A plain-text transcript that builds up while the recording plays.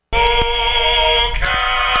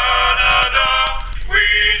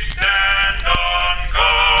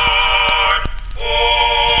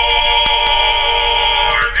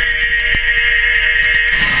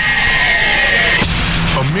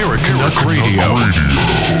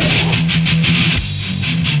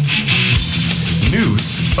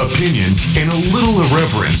News, opinion, and a little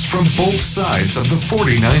irreverence from both sides of the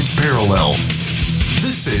 49th parallel.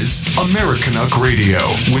 This is Americanuck Radio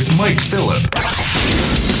with Mike Phillip.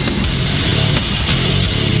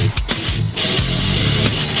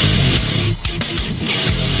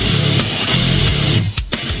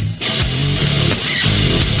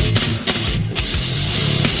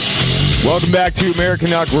 Welcome back to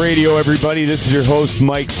Americanuck Radio, everybody. This is your host,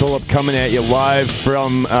 Mike Phillip, coming at you live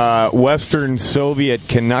from Western Soviet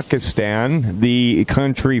Kazakhstan, the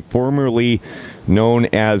country formerly known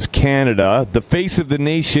as Canada. The face of the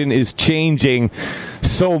nation is changing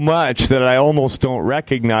so much that I almost don't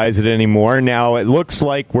recognize it anymore. Now, it looks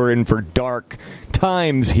like we're in for dark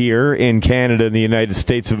times here in Canada and the United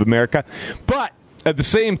States of America, but at the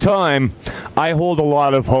same time, I hold a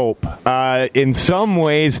lot of hope. In some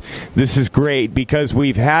ways, this is great because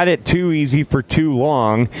we've had it too easy for too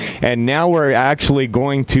long, and now we're actually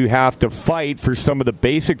going to have to fight for some of the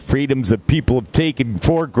basic freedoms that people have taken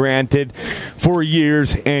for granted for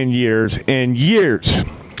years and years and years.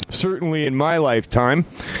 Certainly in my lifetime,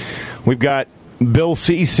 we've got Bill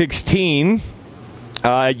C-16.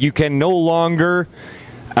 You can no longer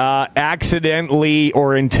accidentally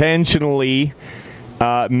or intentionally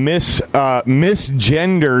misgender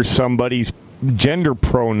somebody's gender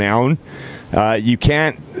pronoun. You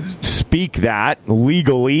can't speak that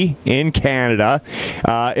legally in Canada.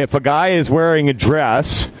 If a guy is wearing a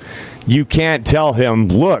dress, you can't tell him,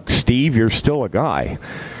 look, Steve, you're still a guy.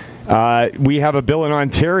 We have a bill in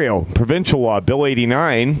Ontario, provincial law, Bill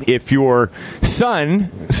 89. If your son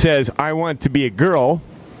says, I want to be a girl,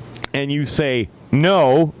 and you say,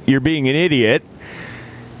 no, you're being an idiot,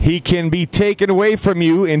 he can be taken away from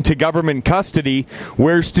you into government custody,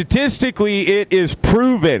 where statistically it is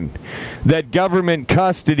proven that government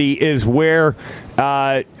custody is where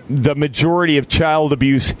the majority of child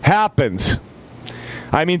abuse happens.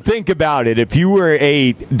 I mean, think about it. If you were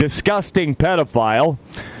a disgusting pedophile,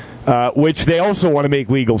 which they also want to make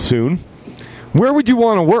legal soon, where would you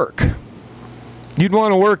want to work? You'd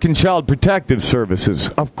want to work in Child Protective Services,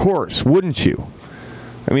 of course, wouldn't you?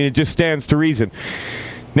 I mean, it just stands to reason.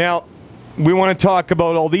 Now, we want to talk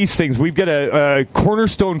about all these things. We've got a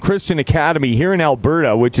Cornerstone Christian Academy here in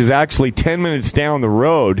Alberta, which is actually 10 minutes down the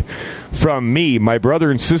road from me. My brother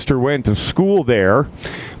and sister went to school there.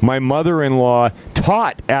 My mother-in-law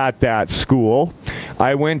taught at that school.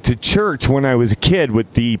 I went to church when I was a kid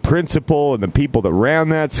with the principal and the people that ran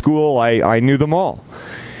that school. I knew them all.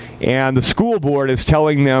 And the school board is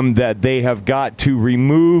telling them that they have got to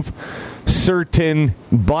remove certain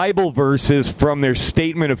Bible verses from their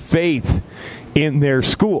statement of faith in their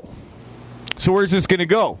school. So where's this going to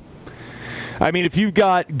go? I mean, if you've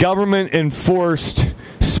got government-enforced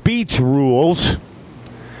speech rules,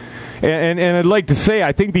 and I'd like to say,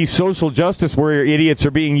 I think these social justice warrior idiots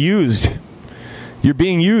are being used. You're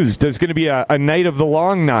being used. There's going to be a night of the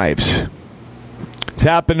long knives. It's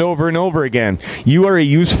happened over and over again. You are a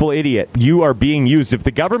useful idiot. You are being used. If the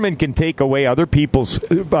government can take away other people's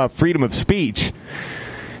freedom of speech,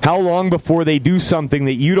 how long before they do something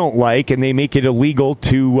that you don't like and they make it illegal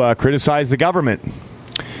to criticize the government?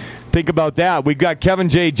 Think about that. We've got Kevin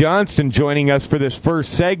J. Johnston joining us for this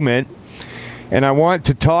first segment, and I want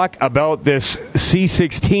to talk about this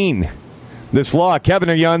C-16, this law. Kevin,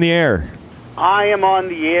 are you on the air? I am on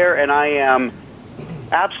the air, and I am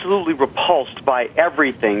absolutely repulsed by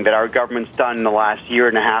everything that our government's done in the last year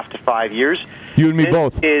and a half to 5 years. You and me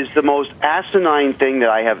both. This is the most asinine thing that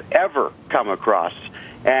I have ever come across.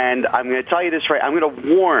 And I'm going to tell you this right. I'm going to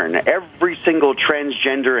warn every single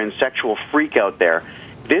transgender and sexual freak out there.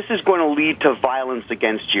 This is going to lead to violence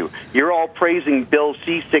against you. You're all praising Bill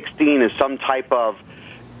C-16 as some type of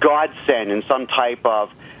godsend and some type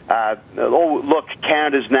of, oh, look,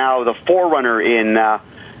 Canada's now the forerunner in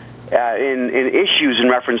issues in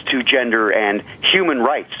reference to gender and human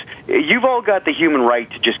rights. You've all got the human right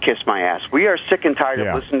to just kiss my ass. We are sick and tired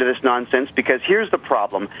of listening to this nonsense, because here's the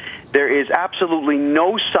problem. There is absolutely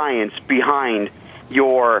no science behind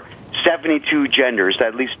your 72 genders.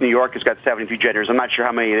 At least New York has got 72 genders. I'm not sure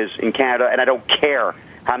how many it is in Canada, and I don't care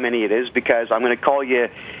how many it is, because I'm going to call you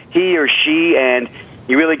he or she, and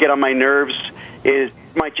you really get on my nerves. It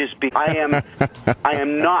might just be I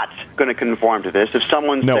am not going to conform to this. If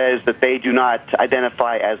someone says that they do not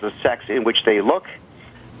identify as the sex in which they look,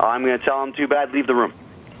 I'm going to tell them, too bad, leave the room.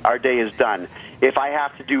 Our day is done. If I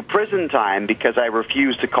have to do prison time because I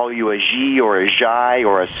refuse to call you a G or a Jai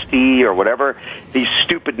or a Sti or whatever these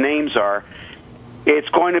stupid names are, It's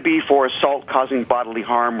going to be for assault causing bodily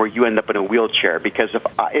harm where you end up in a wheelchair. Because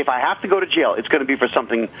if I have to go to jail, it's going to be for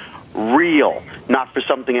something real, not for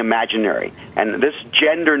something imaginary. And this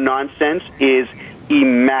gender nonsense is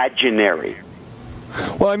imaginary.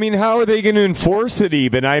 Well, I mean, how are they going to enforce it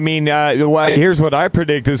even? I mean, here's what I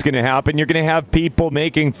predict is going to happen. You're going to have people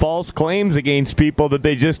making false claims against people that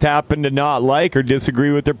they just happen to not like or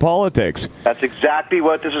disagree with their politics. That's exactly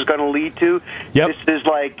what this is going to lead to. Yep. This is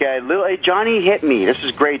like, hey, Johnny hit me. This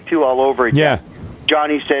is grade 2 all over again. Yeah.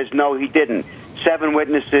 Johnny says, no, he didn't. 7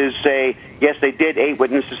 witnesses say, yes, they did. 8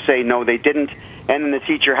 witnesses say, no, they didn't. And then the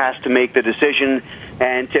teacher has to make the decision,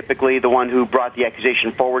 and typically the one who brought the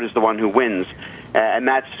accusation forward is the one who wins. And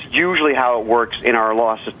that's usually how it works in our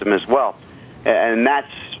law system as well. And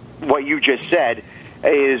that's what you just said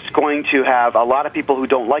is going to have a lot of people who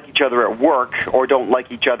don't like each other at work or don't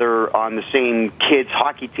like each other on the same kids'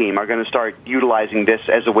 hockey team are going to start utilizing this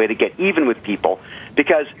as a way to get even with people,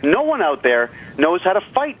 because no one out there knows how to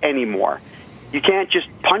fight anymore. You can't just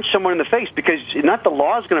punch someone in the face because not the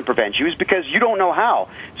law is going to prevent you, it's because you don't know how.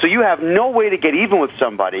 So you have no way to get even with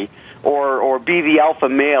somebody or be the alpha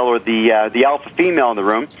male or the alpha female in the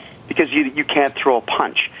room because you can't throw a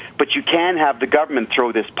punch. But you can have the government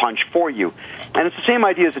throw this punch for you. And it's the same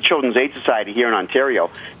idea as the Children's Aid Society here in Ontario.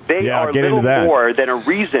 They are little more than a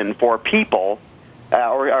reason for people,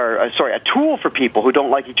 a tool for people who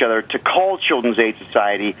don't like each other to call Children's Aid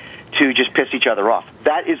Society to just piss each other off.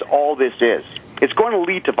 That is all this is. It's going to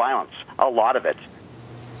lead to violence, a lot of it.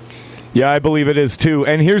 Yeah, I believe it is too.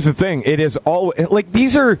 And here's the thing: it is all like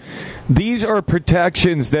these are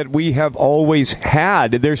protections that we have always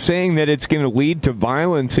had. They're saying that it's going to lead to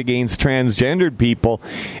violence against transgendered people.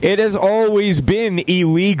 It has always been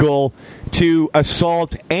illegal to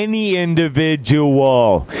assault any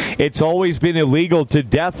individual. It's always been illegal to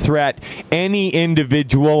death threat any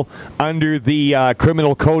individual under the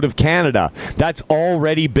Criminal Code of Canada. That's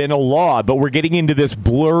already been a law, but we're getting into this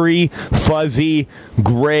blurry, fuzzy,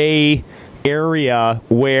 gray area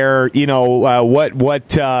where, you know, what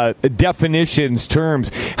definitions, terms.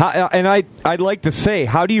 And I'd like to say,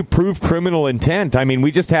 how do you prove criminal intent? I mean,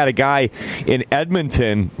 we just had a guy in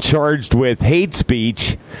Edmonton charged with hate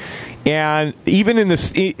speech. And even in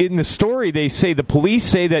the story, they say the police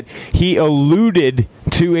say that he alluded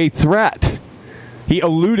to a threat. He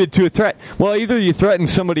alluded to a threat. Well, either you threatened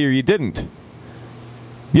somebody or you didn't.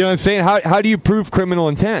 You know what I'm saying? How do you prove criminal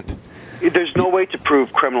intent? There's no way to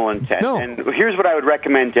prove criminal intent. No. And here's what I would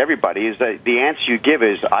recommend to everybody is that the answer you give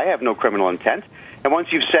is, I have no criminal intent. And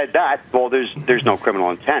once you've said that, well, there's no criminal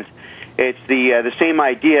intent. It's the same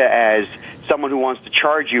idea as someone who wants to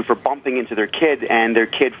charge you for bumping into their kid and their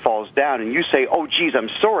kid falls down and you say, oh, geez, I'm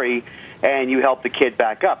sorry, and you help the kid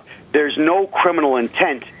back up. There's no criminal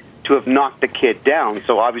intent to have knocked the kid down,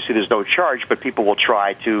 so obviously there's no charge, but people will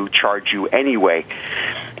try to charge you anyway.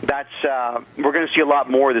 We're going to see a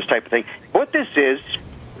lot more of this type of thing. What this is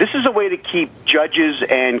a way to keep judges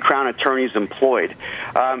and Crown attorneys employed.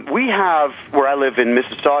 We have, where I live in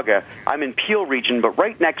Mississauga, I'm in Peel region, but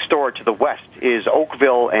right next door to the west is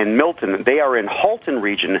Oakville and Milton. They are in Halton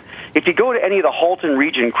region. If you go to any of the Halton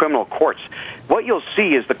region criminal courts, what you'll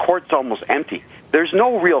see is the court's almost empty. There's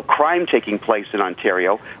no real crime taking place in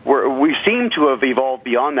Ontario. We seem to have evolved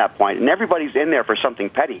beyond that point, and everybody's in there for something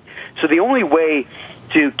petty. So the only way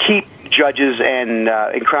to keep judges and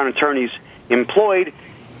Crown attorneys employed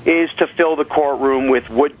is to fill the courtroom with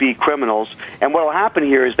would-be criminals. And what will happen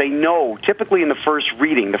here is they know, typically in the first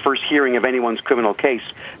reading, the first hearing of anyone's criminal case,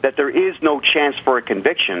 that there is no chance for a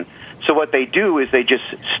conviction. So what they do is they just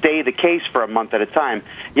stay the case for a month at a time.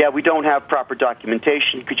 Yeah, we don't have proper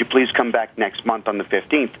documentation. Could you please come back next month on the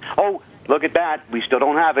 15th? Oh, look at that. We still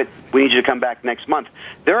don't have it. We need you to come back next month.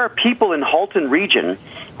 There are people in Halton region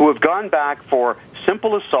who have gone back for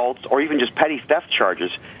simple assaults or even just petty theft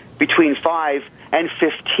charges between 5 and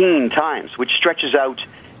 15 times, which stretches out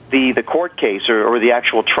the court case or the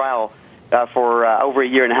actual trial for over a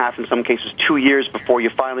year and a half, in some cases 2 years, before you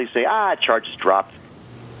finally say, charges dropped.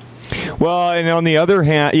 Well, and on the other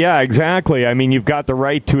hand, yeah, exactly. I mean, you've got the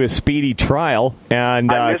right to a speedy trial, and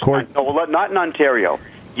court. No, not in Ontario.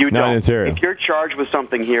 You don't. Ontario. If you're charged with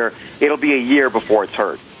something here, it'll be a year before it's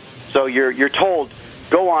heard. So you're told,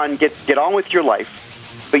 go on, get on with your life,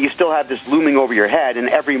 but you still have this looming over your head, and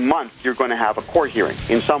every month you're going to have a court hearing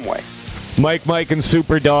in some way. Mike, and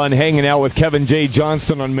Super Don hanging out with Kevin J.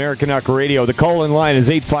 Johnston on Americanuck Radio. The call-in line is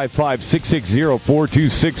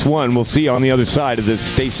 855-660-4261. We'll see you on the other side of this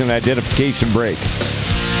station identification break.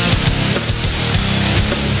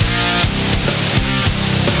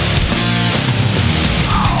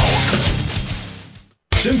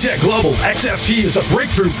 Syntec Global XFT is a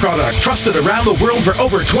breakthrough product trusted around the world for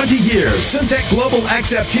over 20 years. Syntec Global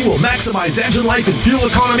XFT will maximize engine life and fuel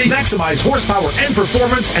economy, maximize horsepower and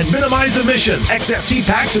performance, and minimize emissions. XFT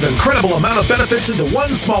packs an incredible amount of benefits into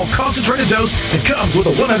one small concentrated dose and comes with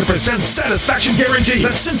a 100% satisfaction guarantee.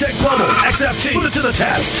 That's Syntec Global XFT. Put it to the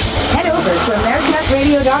test. Head over to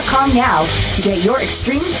AmericanUpRadio.com now to get your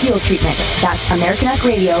extreme fuel treatment. That's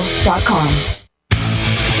AmericanUpRadio.com.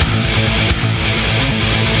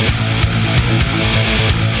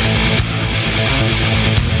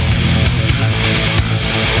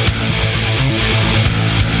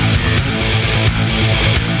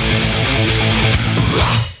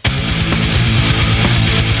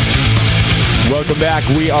 Welcome back.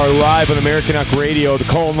 We are live on American Huck Radio. The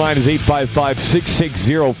call line is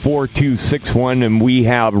 855-660-4261, and we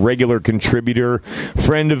have regular contributor,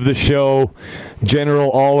 friend of the show, general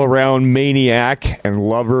all-around maniac, and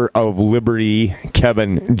lover of liberty,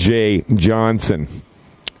 Kevin J. Johnston.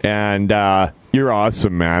 And you're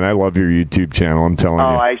awesome, man. I love your YouTube channel, I'm telling you.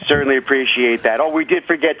 Oh, I certainly appreciate that. Oh, we did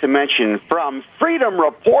forget to mention from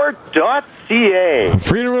freedomreport.ca.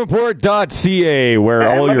 freedomreport.ca, where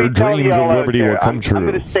all your dreams of liberty will come true. I'm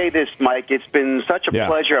going to say this, Mike. It's been such a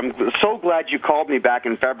pleasure. I'm so glad you called me back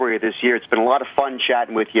in February of this year. It's been a lot of fun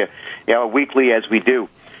chatting with you, weekly as we do.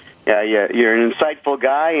 You're an insightful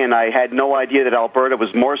guy, and I had no idea that Alberta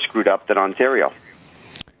was more screwed up than Ontario.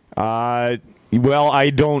 Well,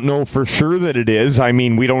 I don't know for sure that it is. I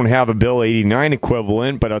mean, we don't have a Bill 89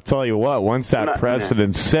 equivalent, but I'll tell you what, once that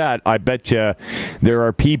precedent's set, I bet you there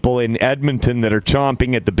are people in Edmonton that are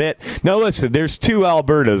chomping at the bit. Now, listen, there's two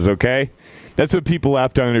Albertas, okay? That's what people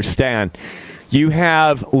have to understand. You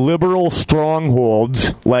have liberal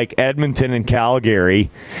strongholds like Edmonton and Calgary,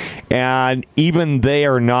 and even they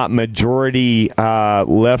are not majority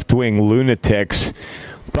left-wing lunatics.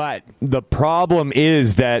 But the problem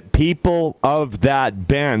is that people of that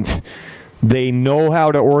bent, they know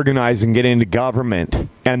how to organize and get into government.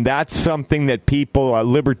 And that's something that people,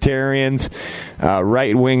 libertarians,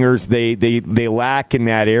 right-wingers, they lack in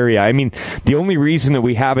that area. I mean, the only reason that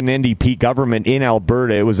we have an NDP government in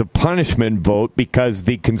Alberta, it was a punishment vote because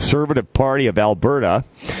the Conservative Party of Alberta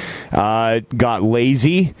got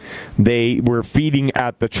lazy. They were feeding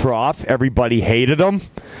at the trough. Everybody hated them.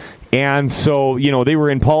 And so, they were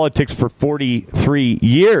in politics for 43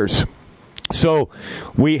 years. So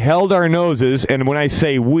we held our noses, and when I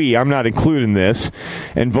say we, I'm not including this,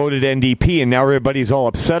 and voted NDP, and now everybody's all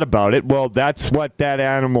upset about it. Well, that's what that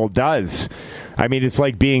animal does. I mean, it's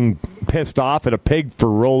like being pissed off at a pig for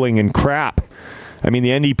rolling in crap. I mean,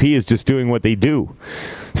 the NDP is just doing what they do.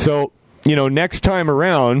 So, next time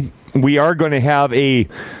around, we are going to have a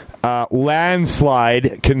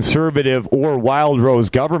landslide conservative or wild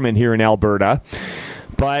rose government here in Alberta,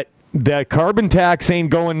 but the carbon tax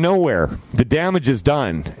ain't going nowhere. The damage is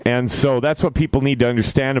done, and so that's what people need to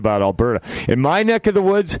understand about Alberta. In my neck of the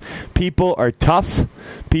woods, people are tough,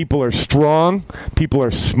 people are strong, people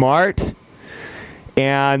are smart,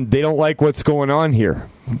 and they don't like what's going on here.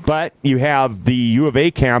 But you have the U of A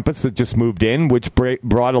campus that just moved in, which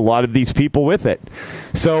brought a lot of these people with it.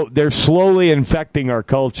 So they're slowly infecting our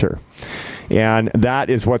culture. And that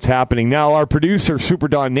is what's happening. Now, our producer, Super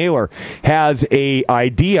Don Naylor, has an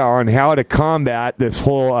idea on how to combat this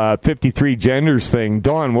whole 53 genders thing.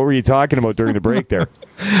 Don, what were you talking about during the break there?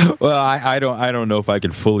 Well, I don't know if I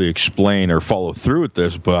can fully explain or follow through with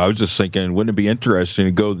this, but I was just thinking, wouldn't it be interesting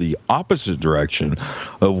to go the opposite direction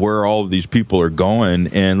of where all of these people are going,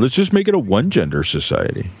 and let's just make it a one-gender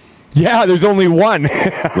society. Yeah, there's only one.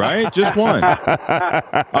 Right? Just one.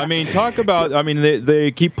 I mean,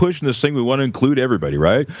 they keep pushing this thing. We want to include everybody,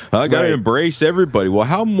 right? I got to embrace everybody. Well,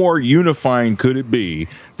 how more unifying could it be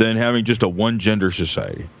than having just a one-gender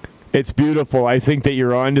society? It's beautiful. I think that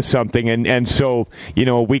you're onto something. And so,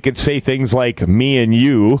 we could say things like me and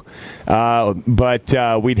you, but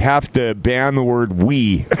we'd have to ban the word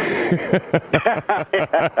we.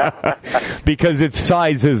 Because it's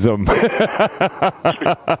sizeism.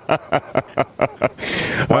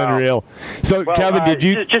 Wow. Unreal. So, Kevin, did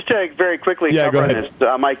you... Just to very quickly cover this,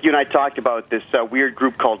 Mike, you and I talked about this weird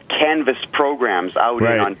group called Canvas Programs out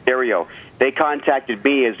in Ontario. They contacted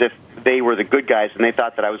me as if they were the good guys, and they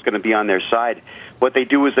thought that I was going to be on their side. What they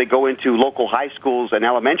do is they go into local high schools and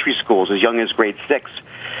elementary schools as young as grade 6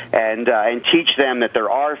 and teach them that there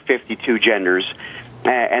are 52 genders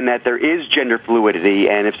and that there is gender fluidity.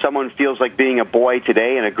 And if someone feels like being a boy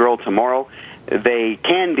today and a girl tomorrow, they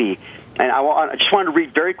can be. And I just wanted to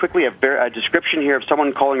read very quickly a description here of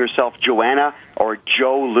someone calling herself Joanna or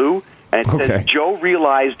Joe Lou. And it says, Joe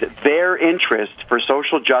realized their interest for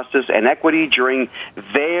social justice and equity during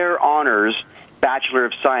their honors Bachelor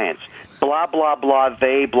of Science, blah, blah, blah,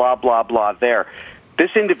 they, blah, blah, blah, there.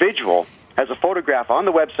 This individual has a photograph on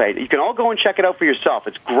the website. You can all go and check it out for yourself.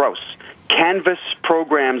 It's gross.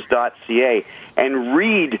 Canvasprograms.ca, and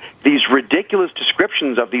read these ridiculous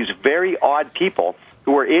descriptions of these very odd people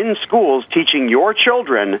who are in schools teaching your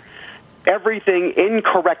children everything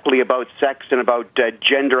incorrectly about sex and about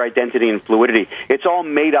gender identity and fluidity. It's all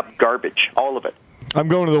made-up garbage, all of it. I'm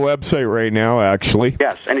going to the website right now, actually.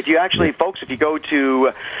 Yes, and if you actually, folks, if you go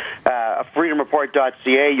to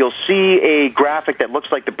freedomreport.ca, you'll see a graphic that looks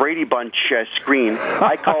like the Brady Bunch screen.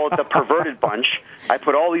 I call it the perverted bunch. I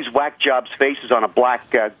put all these whack jobs' faces on a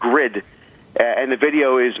black grid, and the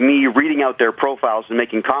video is me reading out their profiles and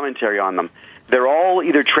making commentary on them. They're all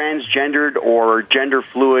either transgendered or gender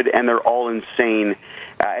fluid, and they're all insane.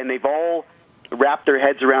 And they've all wrapped their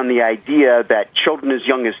heads around the idea that children as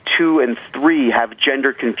young as 2 and 3 have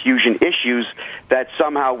gender confusion issues that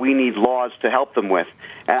somehow we need laws to help them with.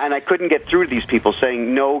 And I couldn't get through to these people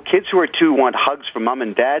saying, no, kids who are 2 want hugs from mom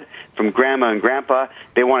and dad, from grandma and grandpa.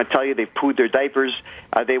 They want to tell you they've pooed their diapers.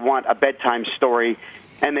 They want a bedtime story.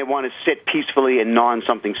 And they want to sit peacefully and gnaw on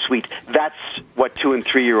something sweet. That's what 2 and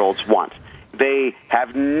 3-year-olds want. They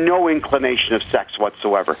have no inclination of sex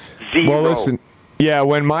whatsoever. Zero. Well, listen. Yeah,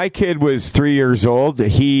 when my kid was 3 years old,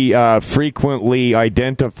 he frequently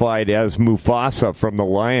identified as Mufasa from The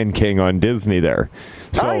Lion King on Disney there.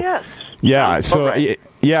 So, oh, yes. Yeah, so... Okay.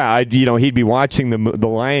 Yeah, he'd be watching the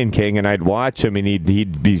Lion King, and I'd watch him, and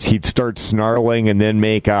he'd start snarling, and then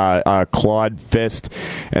make a clawed fist,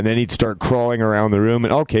 and then he'd start crawling around the room,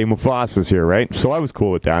 and okay, Mufasa's here, right? So I was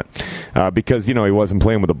cool with that because he wasn't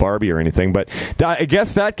playing with a Barbie or anything. But I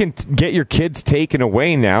guess that can get your kids taken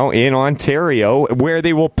away now in Ontario, where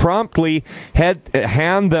they will promptly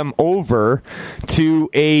hand them over to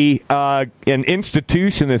an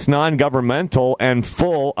institution that's non-governmental and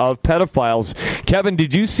full of pedophiles. Kevin,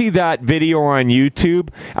 did you see that video on YouTube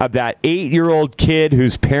of that 8-year-old kid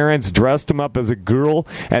whose parents dressed him up as a girl,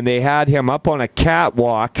 and they had him up on a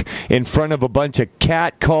catwalk in front of a bunch of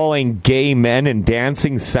cat-calling gay men and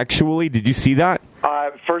dancing sexually? Did you see that?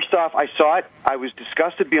 First off, I saw it. I was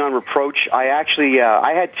disgusted beyond reproach. I actually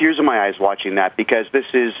I had tears in my eyes watching that, because this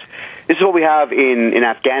is what we have in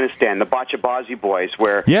Afghanistan, the Bachabazi boys,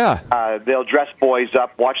 where they'll dress boys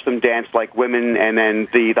up, watch them dance like women, and then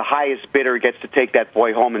the highest bidder gets to take that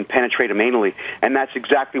boy home and penetrate him anally. And that's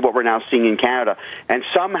exactly what we're now seeing in Canada. And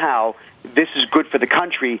somehow this is good for the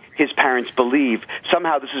country, his parents believe.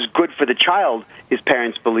 Somehow this is good for the child, his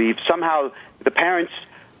parents believe. Somehow the parents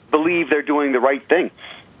believe they're doing the right thing.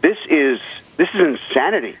 This is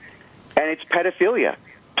insanity, and it's pedophilia,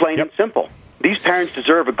 plain and simple. These parents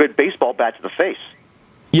deserve a good baseball bat to the face.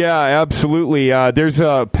 Yeah, absolutely. There's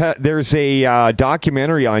a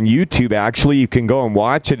documentary on YouTube, actually. You can go and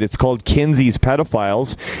watch it. It's called Kinsey's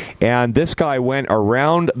Pedophiles. And this guy went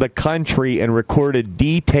around the country and recorded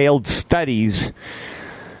detailed studies.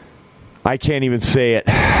 I can't even say it.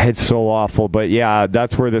 It's so awful. But yeah,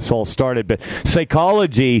 that's where this all started. But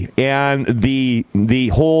psychology and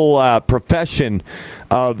the whole profession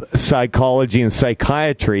of psychology and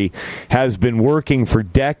psychiatry has been working for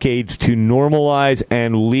decades to normalize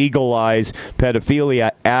and legalize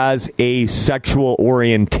pedophilia as a sexual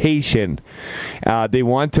orientation. They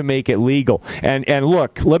want to make it legal. And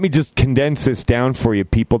look, let me just condense this down for you,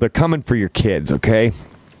 people. They're coming for your kids, okay?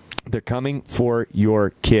 They're coming for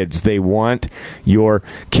your kids. They want your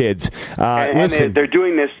kids. Listen, they're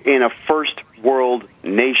doing this in a first world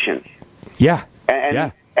nation. Yeah.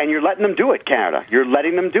 And you're letting them do it, Canada. You're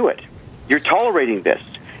letting them do it. You're tolerating this.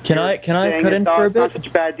 Can I cut in for a bit? It's not such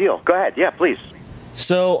a bad deal. Go ahead. Yeah, please.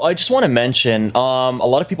 So I just want to mention, a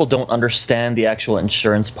lot of people don't understand the actual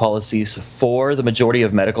insurance policies for the majority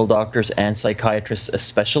of medical doctors and psychiatrists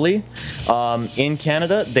especially. In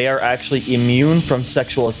Canada, they are actually immune from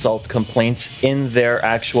sexual assault complaints in their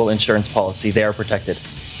actual insurance policy. They are protected.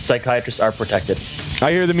 Psychiatrists are protected.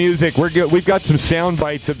 I hear the music. We're good. We've got some sound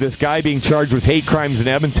bites of this guy being charged with hate crimes in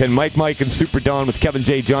Edmonton. Mike, and Super Don with Kevin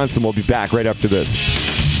J. Johnston. We'll be back right after this.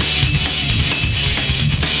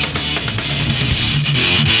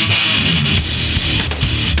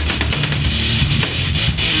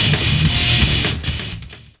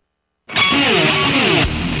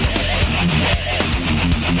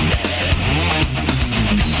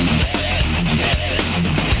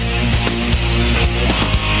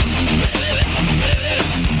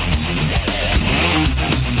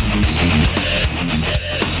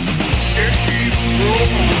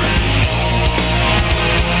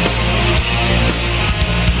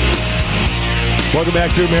 Welcome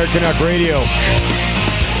back to American Rock Radio.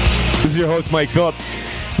 This is your host, Mike Phillip.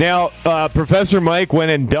 Now, Professor Mike went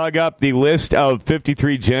and dug up the list of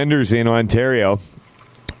 53 genders in Ontario.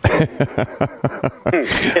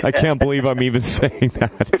 I can't believe I'm even saying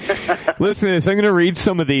that. Listen to this. I'm going to read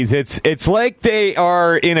some of these. It's like they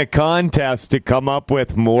are in a contest to come up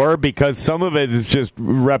with more because some of it is just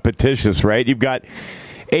repetitious, right? You've got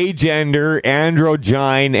agender,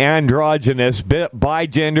 androgyne, androgynous,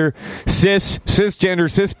 bigender, cisgender,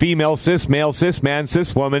 cis female, cis male, cis man,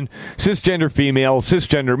 cis woman, cisgender female,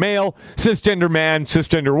 cisgender male, cisgender man,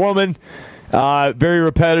 cisgender woman. Very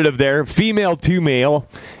repetitive there. Female to male,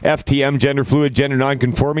 FTM, gender fluid, gender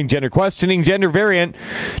nonconforming, gender questioning, gender variant,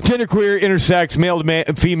 gender queer, intersex, male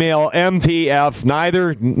to female, MTF,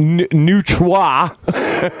 neither, neutral,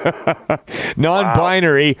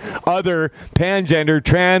 non-binary, other, pangender,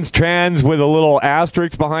 trans with a little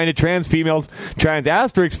asterisk behind it, trans female, trans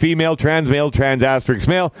asterisk female, trans male, trans asterisk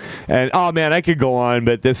male, and oh man, I could go on,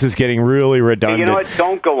 but this is getting really redundant. Hey, you know what?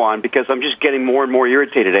 Don't go on because I'm just getting more and more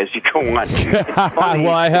irritated as you go on. Well,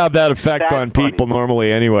 I have that effect on people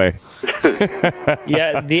normally anyway.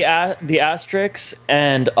 Yeah, the asterisks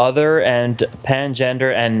and other and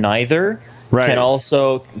pangender and neither can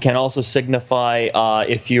also signify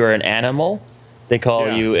if you're an animal. They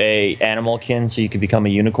call you a animalkin, so you could become a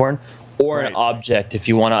unicorn, or an object if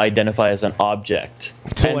you want to identify as an object.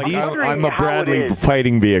 So like, I'm a Bradley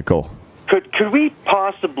fighting vehicle. Could we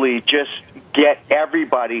possibly just get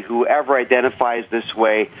everybody who ever identifies this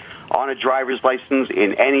way on a driver's license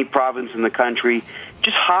in any province in the country,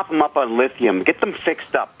 just hop them up on lithium, get them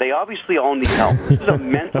fixed up. They obviously all need help. This is a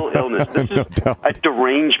mental illness. This is a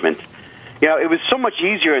derangement. You know, it was so much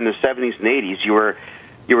easier in the 70s and 80s. You were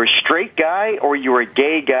a straight guy or you were a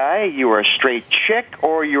gay guy. You were a straight chick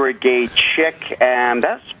or you were a gay chick, and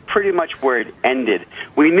that's pretty much where it ended.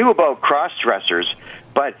 We knew about cross-dressers,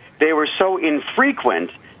 but they were so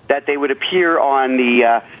infrequent that they would appear on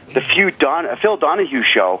the Phil Donahue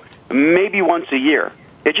show maybe once a year.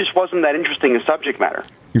 It just wasn't that interesting a subject matter.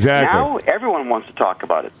 Exactly. Now everyone wants to talk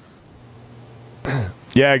about it.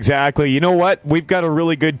 Yeah, exactly. You know what? We've got a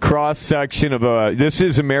really good cross-section of this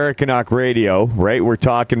is Americanuck Radio, right? We're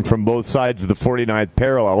talking from both sides of the 49th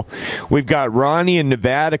parallel. We've got Ronnie in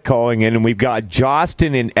Nevada calling in, and we've got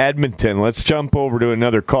Johnston in Edmonton. Let's jump over to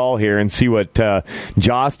another call here and see what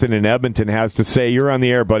Johnston in Edmonton has to say. You're on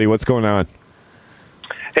the air, buddy. What's going on?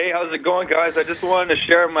 Hey, how's it going, guys? I just wanted to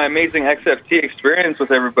share my amazing XFT experience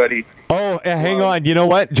with everybody. Oh, hang on. You know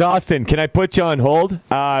what, Johnston, can I put you on hold?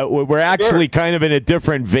 We're actually kind of in a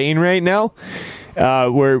different vein right now. I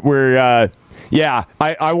want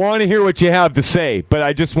to hear what you have to say, but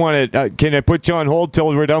I just want to, can I put you on hold till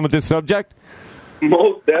we're done with this subject?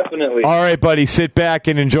 Most definitely. All right, buddy, sit back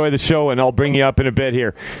and enjoy the show, and I'll bring you up in a bit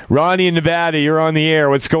here. Ronnie in Nevada, you're on the air.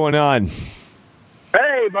 What's going on?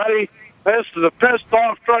 Hey, buddy. This is a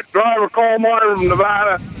pissed-off truck driver coal miner from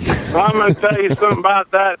Nevada. I'm going to tell you something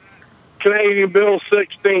about that Canadian Bill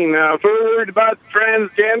 16. Now, if you're worried about the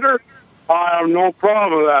transgender, I have no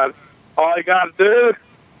problem with that. All you got to do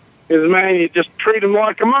is, man, you just treat them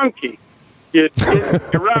like a monkey. You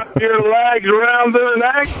wrap your legs around their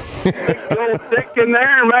neck, stick a little stick in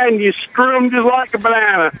there, man, you screw them just like a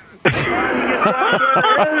banana. Oh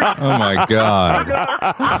my God!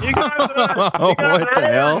 You got what the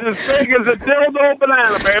hell? As big as a dildo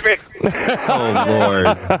banana, baby. Oh Lord!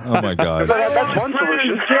 Oh my God! That's one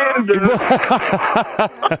solution.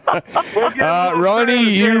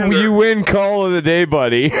 Ronnie, you win call of the day,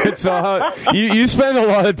 buddy. It's you spend a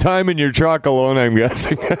lot of time in your truck alone, I'm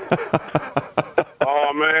guessing.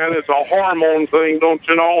 Oh man, it's a hormone thing, don't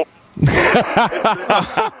you know?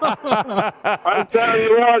 I'm telling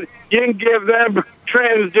you what, you can give them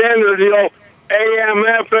transgender the old AM,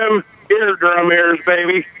 FM eardrum ears,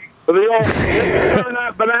 baby. The old turn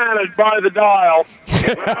that bananas by the dial.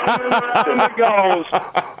 Round it goes.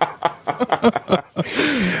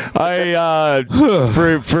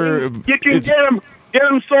 You can get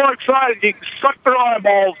them so excited you can suck their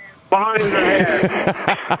eyeballs behind their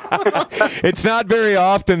head. It's not very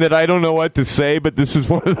often that I don't know what to say, but this is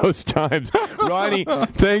one of those times. Ronnie,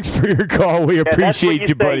 thanks for your call. We appreciate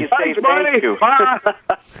you, buddy. Thanks, buddy.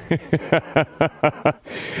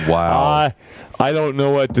 Wow. I don't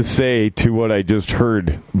know what to say to what I just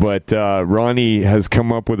heard, but Ronnie has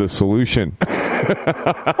come up with a solution.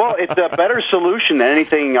 Well, it's a better solution than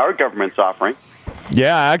anything our government's offering.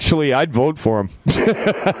 Yeah, actually, I'd vote for him.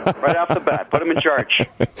 Right off the bat. Put him in charge.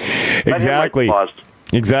 Exactly.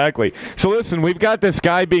 Exactly. So listen, we've got this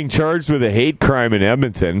guy being charged with a hate crime in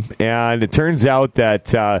Edmonton, and it turns out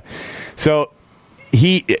that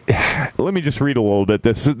let me just read a little bit.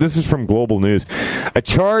 This is from Global News. A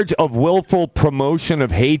charge of willful promotion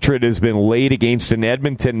of hatred has been laid against an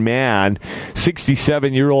Edmonton man,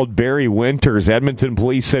 67-year-old Barry Winters. Edmonton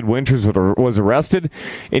police said Winters was arrested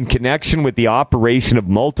in connection with the operation of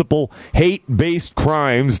multiple hate-based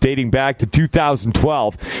crimes dating back to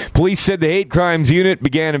 2012. Police said the hate crimes unit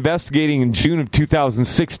began investigating in June of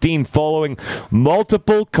 2016 following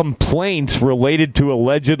multiple complaints related to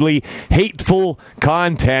allegedly hateful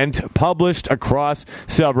content published across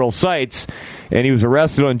several sites, and he was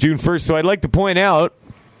arrested on June 1st. So I'd like to point out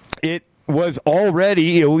it was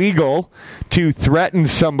already illegal to threaten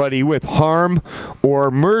somebody with harm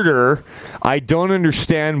or murder. I don't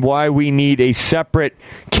understand why we need a separate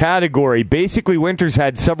category. Basically, Winters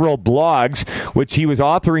had several blogs which he was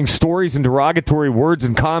authoring stories and derogatory words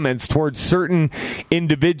and comments towards certain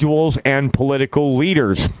individuals and political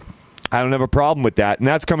leaders. I don't have a problem with that. And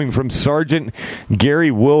that's coming from Sergeant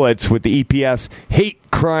Gary Willits with the EPS Hate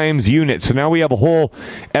Crimes Unit. So now we have a whole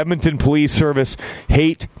Edmonton Police Service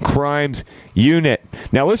Hate Crimes Unit.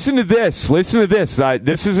 Now listen to this.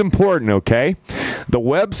 This is important, okay? The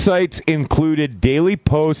websites included daily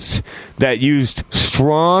posts that used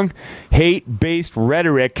strong hate-based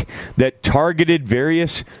rhetoric that targeted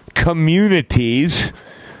various communities,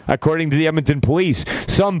 according to the Edmonton Police.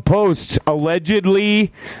 Some posts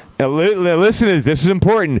allegedly, listen to this, this is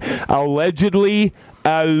important, allegedly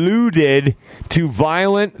alluded to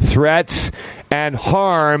violent threats and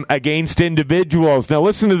harm against individuals. Now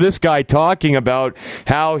listen to this guy talking about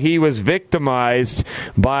how he was victimized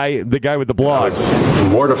by the guy with the blog. I was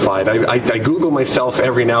mortified. I Google myself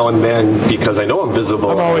every now and then because I know I'm visible.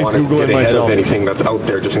 I'm always I want to get ahead myself. of anything that's out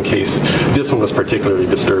there just in case. This one was particularly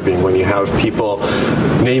disturbing when you have people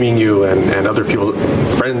naming you and other people,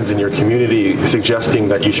 friends in your community, suggesting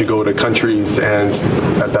that you should go to countries and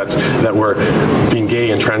that where being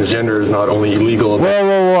gay and transgender is not only illegal.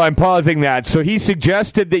 Whoa, I'm pausing that. So he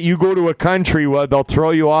suggested that you go to a country where they'll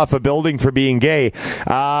throw you off a building for being gay.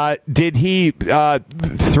 Did he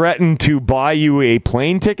threaten to buy you a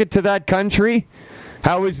plane ticket to that country?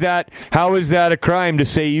 How is that a crime to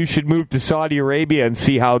say you should move to Saudi Arabia and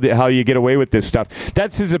see how you get away with this stuff?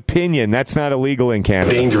 That's his opinion. That's not illegal in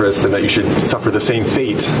Canada. Dangerous, and that you should suffer the same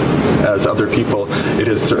fate as other people. It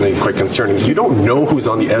is certainly quite concerning. You don't know who's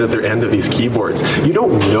on the other end of these keyboards. You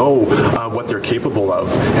don't know what they're capable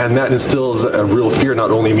of, and that instills a real fear, not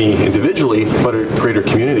only me individually, but a greater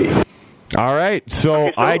community. All right.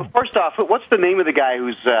 So first off, what's the name of the guy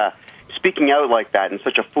who's speaking out like that in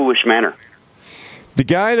such a foolish manner? The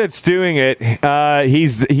guy that's doing it,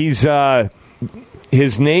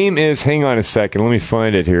 his name is, hang on a second, let me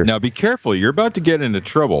find it here. Now be careful, you're about to get into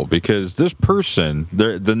trouble because this person,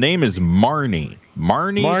 the name is Marnie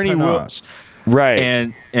Panas. Right.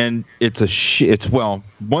 And it's it's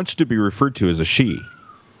wants to be referred to as a she.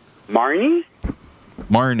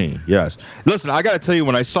 Marnie, yes. Listen, I got to tell you,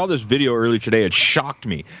 when I saw this video earlier today, it shocked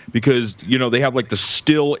me because, they have like the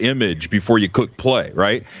still image before you click play,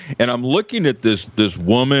 right? And I'm looking at this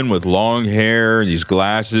woman with long hair and these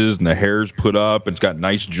glasses and the hair's put up and it's got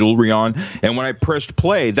nice jewelry on. And when I pressed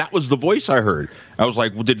play, that was the voice I heard. I was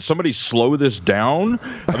like, well, did somebody slow this down?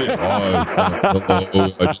 I mean,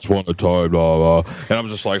 I just want to talk, blah, blah. And I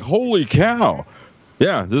was just like, holy cow.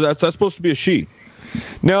 Yeah, that's supposed to be a she.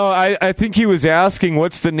 No, I think he was asking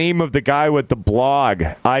what's the name of the guy with the blog.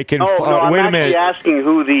 I'm actually asking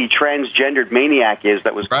who the transgendered maniac is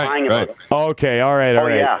that was crying about it. Okay, all right.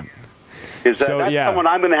 Yeah. That's someone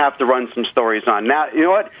I'm going to have to run some stories on. Now, you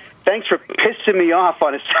know what? Thanks for pissing me off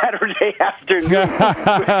on a Saturday afternoon.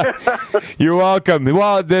 You're welcome.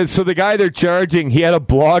 Well, so the guy they're charging, he had a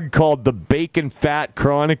blog called The Bacon Fat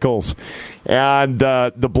Chronicles. And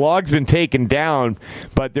the blog's been taken down,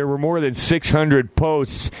 but there were more than 600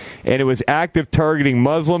 posts, and it was active targeting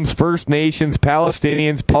Muslims, First Nations,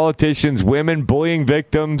 Palestinians, politicians, women, bullying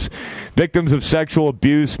victims of sexual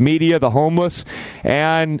abuse, media, the homeless,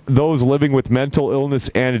 and those living with mental illness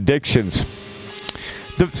and addictions.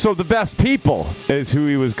 So the best people is who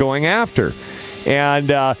he was going after. And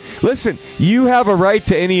listen, you have a right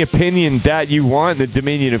to any opinion that you want in the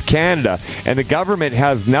Dominion of Canada, and the government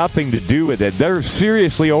has nothing to do with it. They're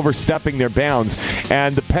seriously overstepping their bounds,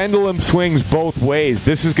 and the pendulum swings both ways.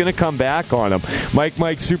 This is going to come back on them.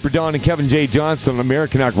 Mike, Super Don, and Kevin J. Johnston on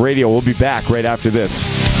American Rock Radio. We'll be back right after this.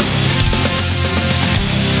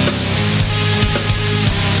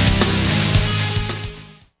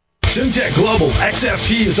 Syntec Global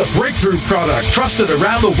XFT is a breakthrough product trusted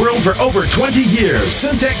around the world for over 20 years.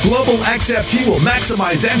 Syntec Global XFT will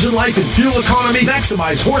maximize engine life and fuel economy,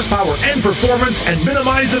 maximize horsepower and performance, and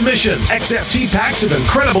minimize emissions. XFT packs an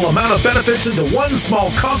incredible amount of benefits into one small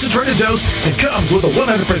concentrated dose and comes with a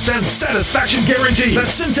 100% satisfaction guarantee.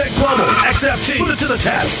 That's Syntec Global XFT. Put it to the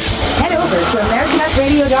test. Head over to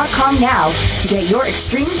AmericanUpRadio.com now to get your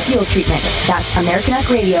extreme fuel treatment. That's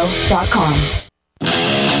AmericanUpRadio.com.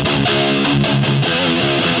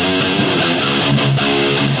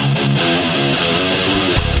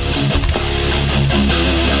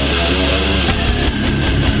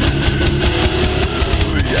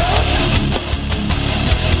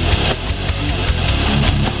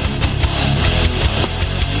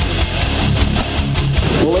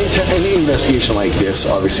 Any investigation like this,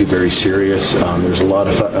 obviously very serious. There's a lot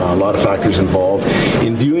of factors involved.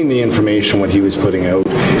 In viewing the information, what he was putting out,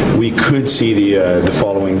 we could see the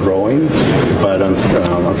following growing, but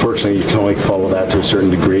unfortunately, you can only follow that to a certain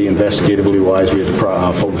degree. Investigatively wise, we had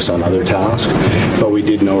to focus on other tasks, but we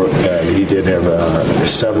did know he did have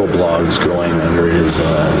several blogs going under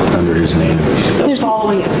his name. So they're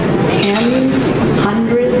following tens,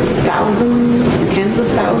 hundreds, thousands, tens of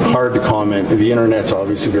thousands? Hard to comment. The internet's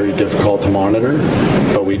obviously very difficult to monitor,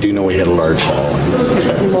 but we do know we had a large following.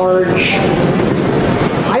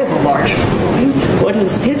 I have a large following. What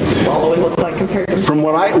does his following look like compared to... From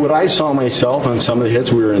what I saw myself on some of the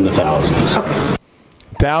hits, we were in the thousands. Okay.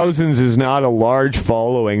 Thousands is not a large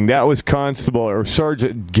following. That was Constable or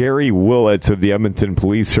Sergeant Gary Willits of the Edmonton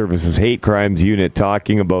Police Service's Hate Crimes Unit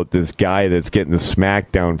talking about this guy that's getting the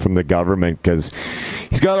smackdown from the government because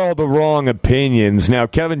he's got all the wrong opinions. Now,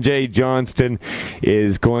 Kevin J. Johnston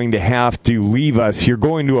is going to have to leave us. You're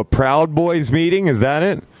going to a Proud Boys meeting, is that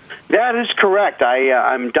it? That is correct.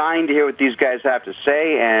 I'm dying to hear what these guys have to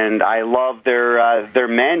say, and I love their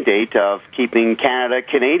mandate of keeping Canada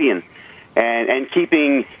Canadian. And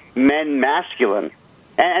keeping men masculine,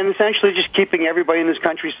 and essentially just keeping everybody in this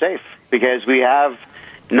country safe, because we have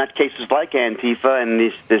nutcases like Antifa and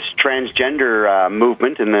this transgender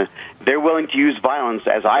movement, and they're willing to use violence,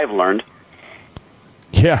 as I've learned.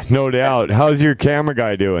 Yeah, no doubt. How's your camera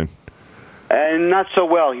guy doing? Not so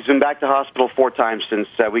well. He's been back to hospital 4 times since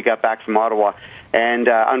we got back from Ottawa, and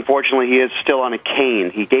unfortunately he is still on a cane.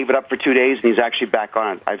 He gave it up for 2 days, and he's actually back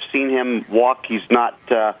on it. I've seen him walk. He's not...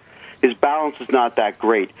 his balance is not that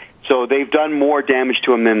great. So they've done more damage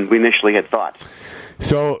to him than we initially had thought.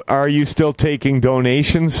 So are you still taking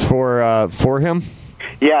donations for him?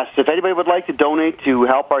 Yes. If anybody would like to donate to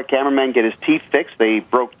help our cameraman get his teeth fixed, they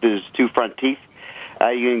broke his 2 front teeth,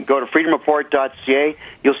 you can go to freedomreport.ca.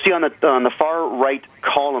 You'll see on the far right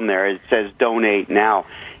column there, it says Donate Now.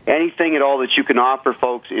 Anything at all that you can offer,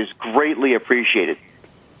 folks, is greatly appreciated.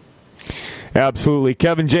 Absolutely.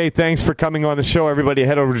 Kevin J., thanks for coming on the show. Everybody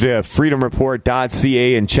head over to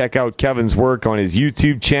freedomreport.ca and check out Kevin's work on his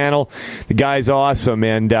YouTube channel. The guy's awesome,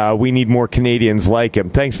 and we need more Canadians like him.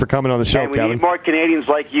 Thanks for coming on the show, and we Kevin. Need more Canadians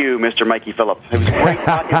like you, Mr. Mikey Phillip. It was great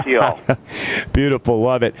talking to you all. Beautiful.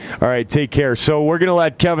 Love it. All right, take care. So we're going to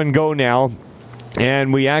let Kevin go now.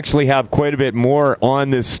 And we actually have quite a bit more on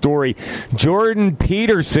this story. Jordan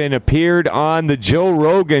Peterson appeared on the Joe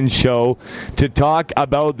Rogan show to talk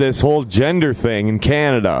about this whole gender thing in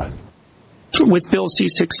Canada. With Bill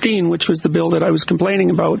C-16, which was the bill that I was complaining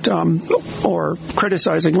about, or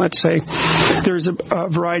criticizing, let's say, there's a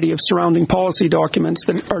variety of surrounding policy documents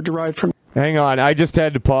that are derived from... Hang on, I just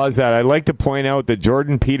had to pause that. I'd like to point out that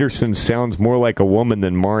Jordan Peterson sounds more like a woman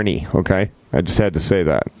than Marnie, okay? I just had to say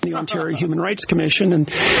that. The Ontario Human Rights Commission, and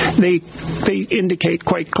they indicate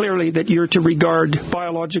quite clearly that you're to regard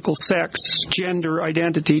biological sex, gender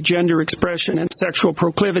identity, gender expression, and sexual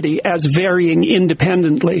proclivity as varying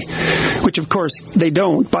independently, which of course they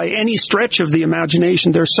don't. By any stretch of the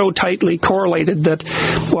imagination, they're so tightly correlated that,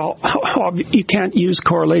 well, you can't use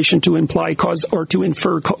correlation to imply cause or to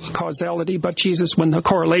infer causality, but Jesus, when the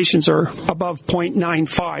correlations are above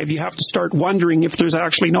 0.95, you have to start wondering if there's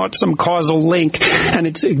actually not some causal link, and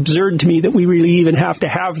it's absurd to me that we really even have to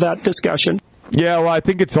have that discussion. Yeah, well, I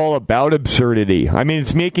think it's all about absurdity. I mean,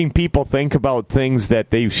 it's making people think about things that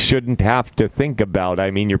they shouldn't have to think about. I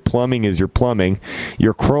mean, your plumbing is your plumbing.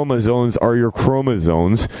 Your chromosomes are your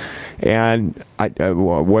chromosomes. And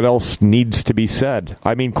what else needs to be said?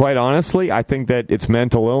 I mean, quite honestly, I think that it's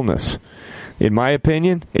mental illness. In my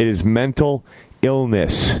opinion, it is mental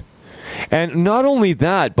illness. And not only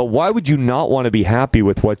that, but why would you not want to be happy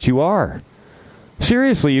with what you are?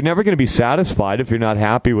 Seriously, you're never going to be satisfied if you're not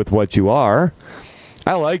happy with what you are.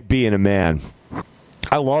 I like being a man.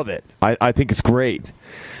 I love it. I think it's great.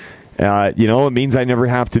 it means I never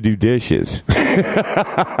have to do dishes.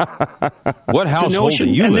 What household do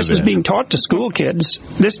you live in? And this is being taught to school kids.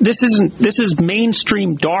 This is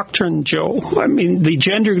mainstream doctrine, Joe. I mean,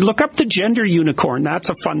 look up the gender unicorn. That's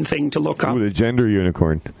a fun thing to look up. Ooh, the gender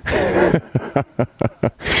unicorn.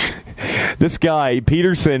 This guy,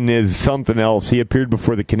 Peterson, is something else. He appeared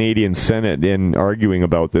before the Canadian Senate in arguing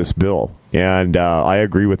about this bill. And I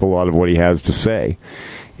agree with a lot of what he has to say.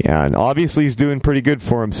 And obviously he's doing pretty good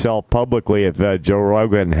for himself publicly if Joe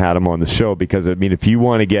Rogan had him on the show. Because, I mean, if you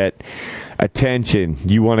want to get attention,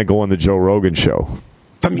 you want to go on the Joe Rogan show.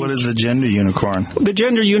 What is the gender unicorn? The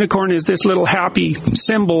gender unicorn is this little happy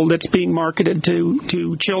symbol that's being marketed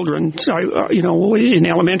to children, in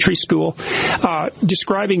elementary school,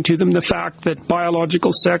 describing to them the fact that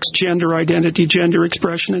biological sex, gender identity, gender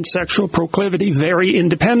expression, and sexual proclivity vary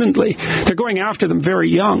independently. They're going after them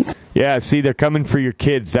very young. Yeah, see, they're coming for your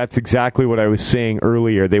kids. That's exactly what I was saying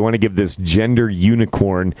earlier. They want to give this gender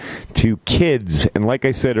unicorn to kids. And like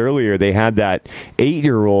I said earlier, they had that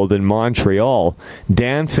 8-year-old in Montreal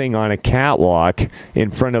dancing on a catwalk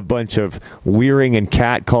in front of a bunch of leering and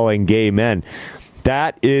catcalling gay men.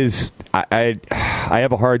 That is, I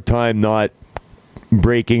have a hard time not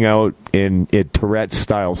breaking out in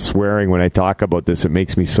Tourette-style swearing when I talk about this. It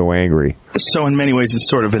makes me so angry. So in many ways, it's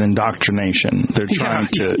sort of an indoctrination. They're trying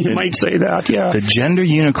to... You might say that, yeah. The gender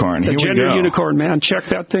unicorn. The gender unicorn, man. Check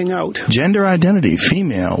that thing out. Gender identity,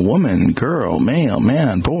 female, woman, girl, male,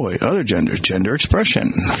 man, boy, other genders, gender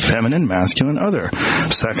expression, feminine, masculine, other,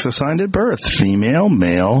 sex assigned at birth, female,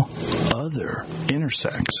 male, other,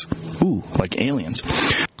 intersex. Ooh, like aliens.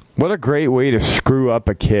 What a great way to screw up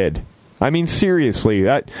a kid. I mean, seriously,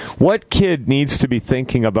 what kid needs to be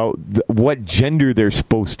thinking about what gender they're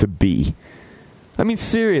supposed to be? I mean,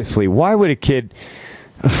 seriously, why would a kid...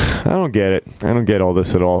 I don't get it. I don't get all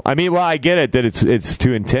this at all. I mean, well, I get it that it's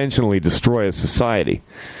to intentionally destroy a society.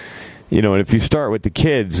 And if you start with the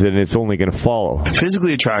kids, then it's only going to follow.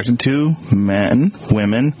 Physically attracted to men,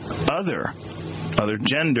 women, other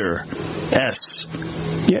gender, S.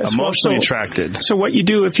 Yes, emotionally attracted. So what you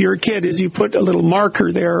do if you're a kid is you put a little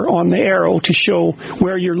marker there on the arrow to show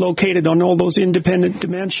where you're located on all those independent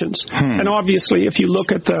dimensions. And obviously, if you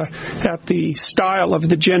look at the style of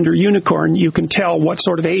the gender unicorn, you can tell what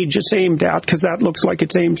sort of age it's aimed at, because that looks like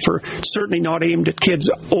it's certainly not aimed at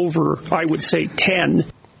kids over, I would say, 10.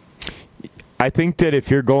 I think that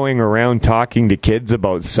if you're going around talking to kids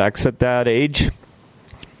about sex at that age,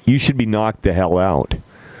 you should be knocked the hell out.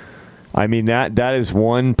 I mean, that is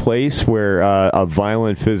one place where a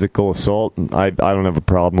violent physical assault, I don't have a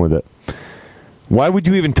problem with it. Why would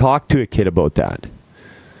you even talk to a kid about that?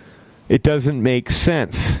 It doesn't make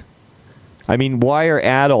sense. I mean, why are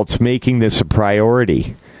adults making this a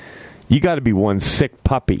priority? You got to be one sick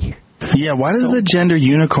puppy. Yeah, why does the gender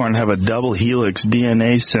unicorn have a double helix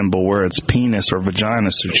DNA symbol where it's penis or vagina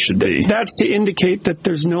should be? That's to indicate that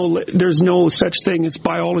there's no such thing as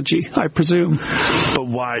biology, I presume. But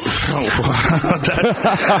why? That's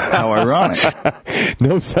how ironic.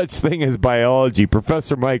 No such thing as biology.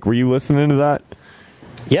 Professor Mike, were you listening to that?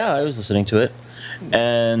 Yeah, I was listening to it.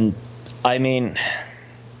 And, I mean,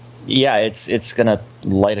 yeah, it's going to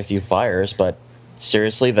light a few fires, but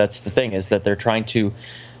seriously, that's the thing, is that they're trying to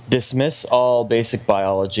dismiss all basic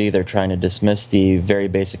biology. They're trying to dismiss the very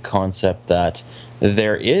basic concept that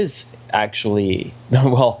there is actually,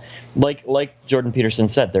 well, like Jordan Peterson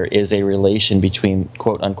said, there is a relation between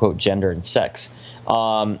quote-unquote gender and sex.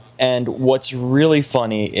 And what's really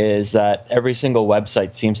funny is that every single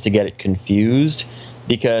website seems to get it confused,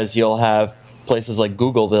 because you'll have places like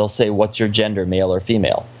Google, they'll say, what's your gender, male or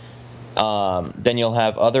female? Then you'll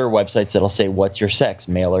have other websites that'll say, what's your sex,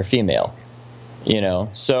 male or female?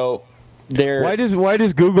 So there. Why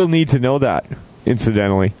does Google need to know that?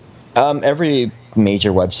 Incidentally, every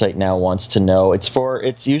major website now wants to know.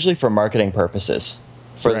 It's usually for marketing purposes,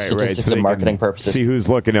 for the statistics so of marketing purposes. See who's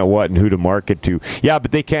looking at what and who to market to. Yeah,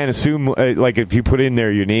 but they can't assume. Like if you put in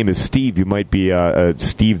there your name is Steve, you might be a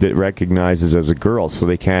Steve that recognizes as a girl, so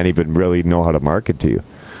they can't even really know how to market to you.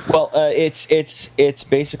 Well, it's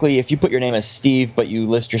basically if you put your name as Steve, but you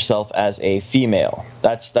list yourself as a female.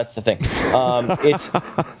 That's the thing.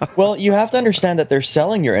 Well, you have to understand that they're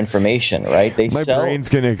selling your information, right? My brain's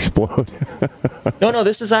gonna explode. No,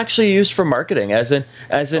 this is actually used for marketing, as in.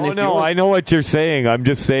 I know what you're saying. I'm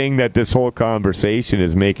just saying that this whole conversation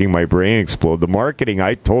is making my brain explode. The marketing,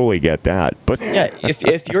 I totally get that, but yeah,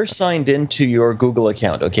 if you're signed into your Google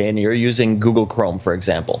account, okay, and you're using Google Chrome, for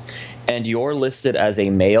example, and you're listed as a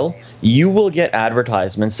male, you will get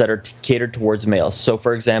advertisements that are catered towards males. So,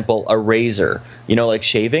 for example, a razor, like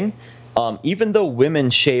shaving. Even though women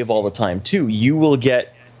shave all the time too, you will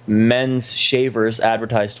get men's shavers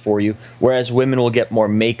advertised for you, whereas women will get more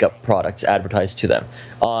makeup products advertised to them.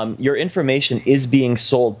 Your information is being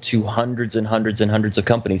sold to hundreds and hundreds and hundreds of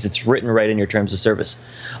companies. It's written right in your terms of service.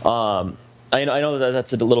 I know that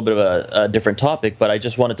that's a little bit of a different topic, but I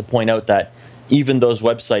just wanted to point out that even those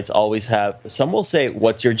websites always have, some will say,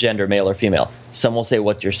 what's your gender, male or female? Some will say,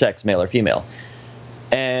 what's your sex, male or female?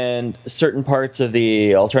 And certain parts of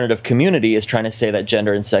the alternative community is trying to say that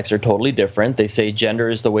gender and sex are totally different. They say gender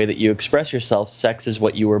is the way that you express yourself, sex is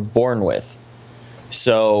what you were born with.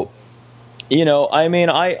 So, I mean,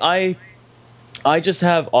 I just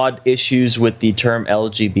have odd issues with the term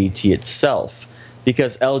LGBT itself,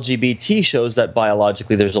 because LGBT shows that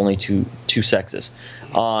biologically there's only two sexes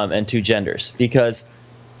and two genders, because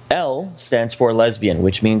L stands for lesbian,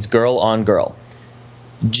 which means girl on girl.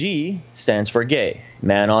 G stands for gay,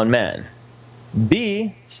 man on man.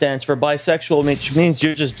 B stands for bisexual, which means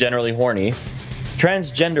you're just generally horny.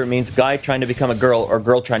 Transgender means guy trying to become a girl or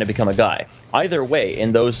girl trying to become a guy. Either way,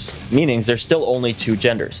 in those meanings, there's still only two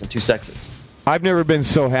genders and two sexes. I've never been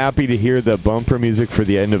so happy to hear the bumper music for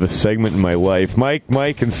the end of a segment in my life.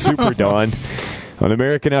 Mike, and Super Don on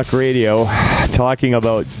American Uck Radio talking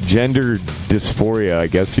about gender dysphoria, I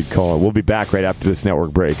guess you'd call it. We'll be back right after this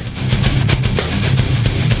network break.